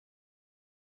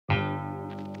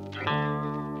Hey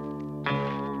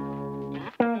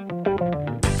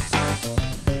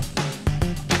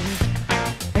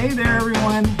there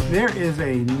everyone, there is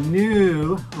a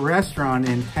new restaurant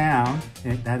in town,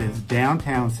 that is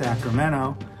Downtown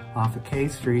Sacramento off of K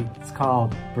Street. It's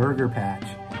called Burger Patch.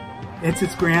 It's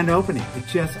its grand opening. It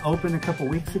just opened a couple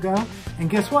weeks ago, and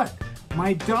guess what?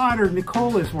 My daughter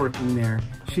Nicole is working there.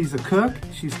 She's a cook,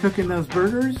 she's cooking those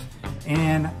burgers,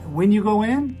 and when you go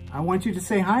in, I want you to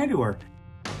say hi to her.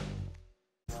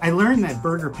 I learned that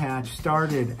Burger Patch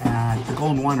started at the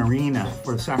Golden One Arena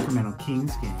for the Sacramento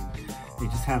Kings game. They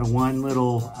just had one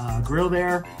little grill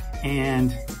there,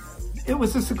 and it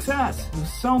was a success. It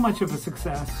was so much of a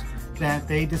success that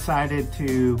they decided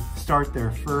to start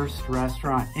their first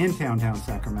restaurant in downtown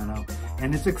Sacramento.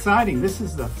 And it's exciting. This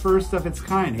is the first of its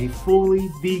kind, a fully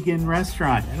vegan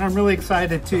restaurant. And I'm really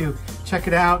excited to check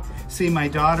it out, see my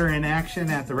daughter in action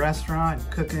at the restaurant,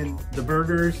 cooking the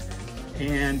burgers.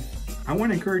 And I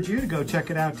want to encourage you to go check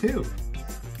it out too.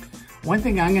 One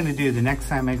thing I'm gonna do the next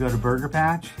time I go to Burger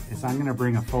Patch is I'm gonna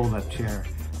bring a fold-up chair.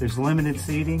 There's limited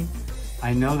seating.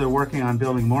 I know they're working on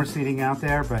building more seating out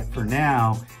there, but for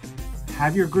now,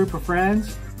 have your group of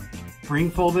friends, bring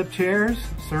fold-up chairs,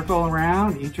 circle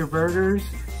around, eat your burgers.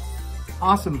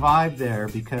 Awesome vibe there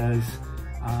because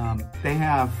they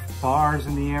have bars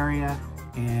in the area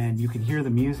and you can hear the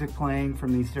music playing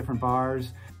from these different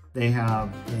bars. They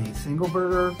have a single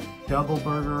burger, double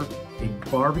burger, a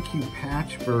barbecue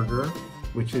patch burger,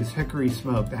 which is hickory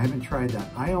smoked. I haven't tried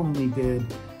that. I only did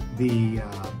the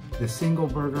single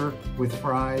burger with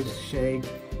fries, shake,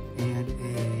 and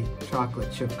a chocolate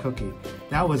chip cookie.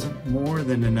 That was more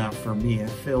than enough for me. It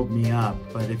filled me up.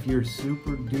 But if you're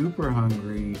super duper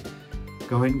hungry,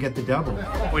 go ahead and get the double.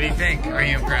 What do you think? Are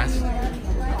you impressed?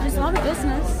 There's a lot of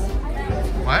business.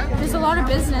 What? There's a lot of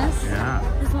business. Yeah.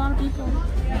 There's a lot of people.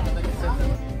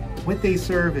 What they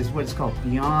serve is what's called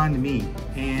Beyond Meat.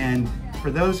 And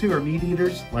for those who are meat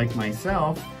eaters like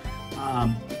myself,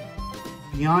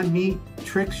 Beyond Meat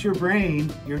tricks your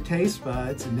brain, your taste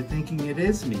buds, into thinking it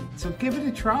is meat. So give it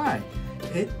a try.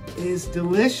 It is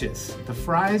delicious. The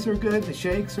fries are good, the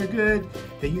shakes are good.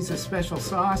 They use a special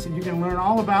sauce, and you're gonna learn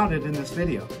all about it in this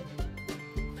video.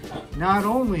 Not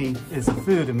only is the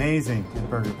food amazing at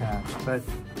Burger Patch, but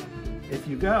if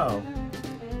you go,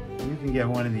 you can get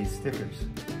one of these stickers.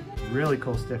 Really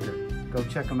cool sticker. Go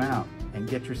check them out and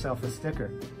get yourself a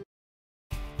sticker.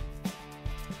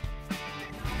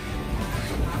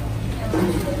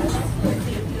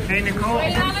 Hey Nicole.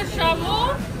 Wait on a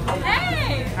shovel?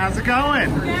 Hey! How's it going?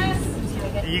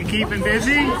 Yes. Are you keeping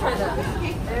busy?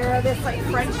 They're this like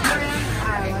French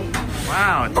brand.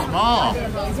 Wow, it's small.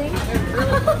 Amazing.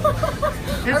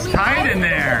 It's tight in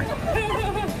there.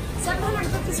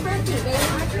 750 square feet, baby.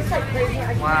 It's like crazy.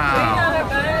 Wow. A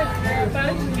bed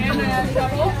and a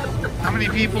shovel. How many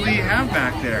people do you have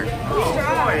back there? Oh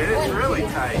boy, it is really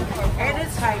tight. It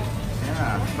is tight.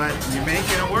 Yeah, but you're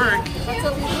making it work. That's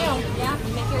what we do. Yeah,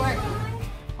 we make it work.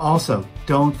 Also,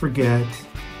 don't forget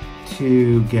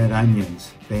to get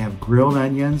onions. They have grilled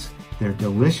onions. They're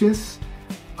delicious.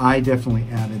 I definitely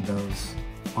added those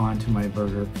onto my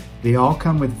burger. They all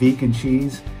come with vegan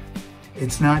cheese.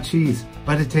 It's not cheese,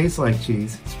 but it tastes like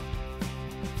cheese.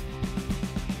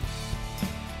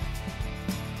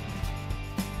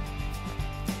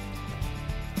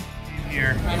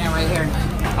 Here. Right here.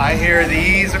 I hear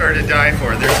these are to die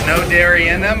for. There's no dairy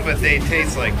in them, but they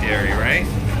taste like dairy, right?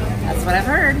 That's what I've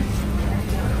heard.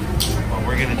 Well,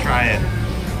 we're gonna try it.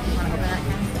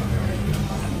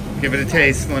 Give it a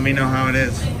taste and let me know how it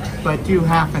is. But do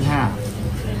half and half.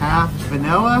 Half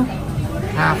vanilla,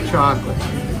 half chocolate.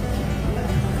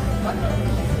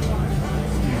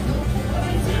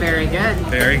 Very good.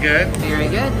 Very good. Very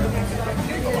good.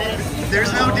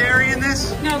 There's no dairy in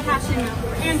this? No cashew milk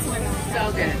and soy milk.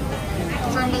 So good.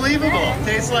 It's unbelievable.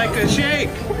 Tastes like a shake.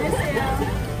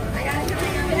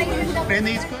 And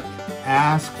these cookies?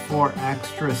 Ask for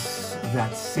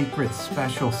that secret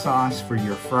special sauce for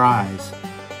your fries.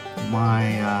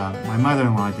 My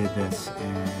mother-in-law did this,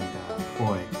 and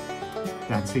boy,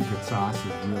 that secret sauce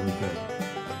is really good.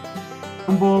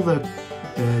 Crumble the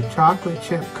chocolate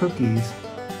chip cookies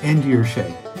into your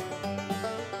shake.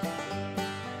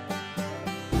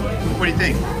 What do you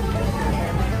think?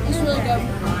 It's really good.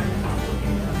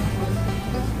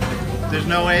 There's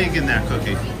no egg in that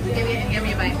cookie. Give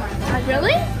me a bite.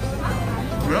 Really?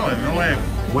 Really, no egg.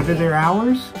 What are their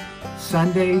hours?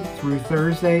 Sunday through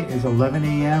Thursday is 11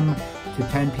 a.m. to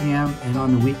 10 p.m. and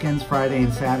on the weekends, Friday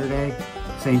and Saturday,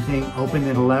 same thing, open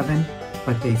at 11,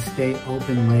 but they stay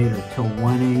open later till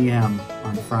 1 a.m.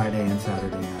 on Friday and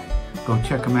Saturday night. Go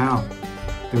check them out.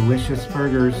 delicious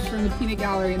burgers. From the peanut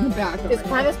gallery in the back. It's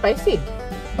kind of spicy.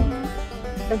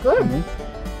 They're good.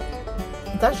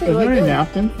 It's actually Is really there any good.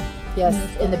 napkin? Yes,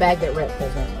 in the bag that ripped,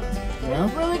 isn't it? Yeah.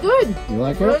 It's really good. You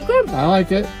like it? Really good. I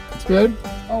like it. It's good.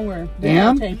 Oh, we're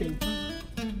Damn. taping.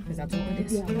 Because that's what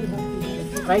it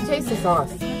is. I taste the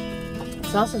sauce. The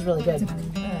sauce is really good.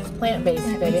 It's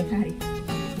plant-based, baby.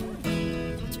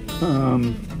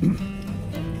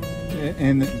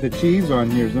 And the cheese on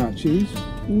here is not cheese.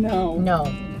 No.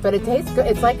 No, but it tastes good.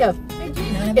 It's like a.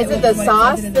 Is it the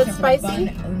sauce that's spicy?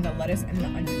 And the lettuce and the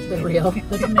onions. The real.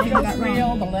 The tomatoes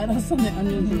real, the lettuce and the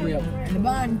onions are real. And the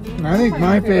bun. I think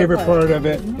my favorite part of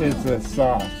it is the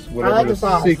sauce. Whatever like the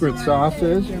sauce. secret sauce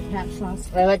is.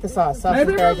 I like the sauce. Sauce My is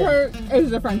very favorite good. part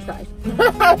is the french fries.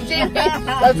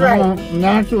 That's right.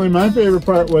 Naturally, my favorite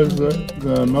part was the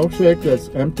milkshake that's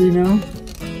empty now.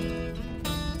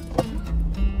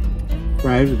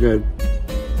 Fries are good.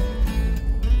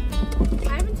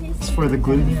 It's for the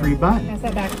gluten-free bun.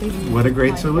 What a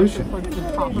great solution.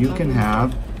 You can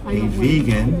have a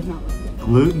vegan,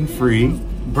 gluten-free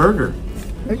burger.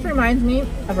 This reminds me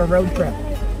of a road trip.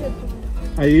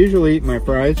 I usually eat my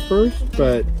fries first,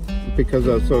 but because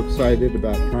I was so excited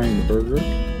about trying the burger,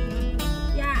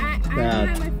 that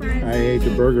I ate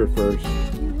the burger first,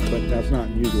 but that's not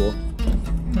usual.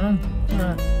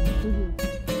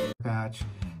 Patch.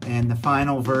 And the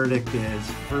final verdict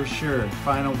is, for sure,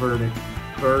 final verdict,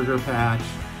 Burger Patch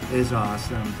is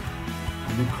awesome.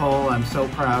 Nicole, I'm so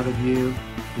proud of you.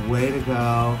 Way to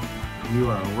go. You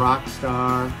are a rock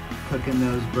star cooking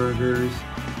those burgers.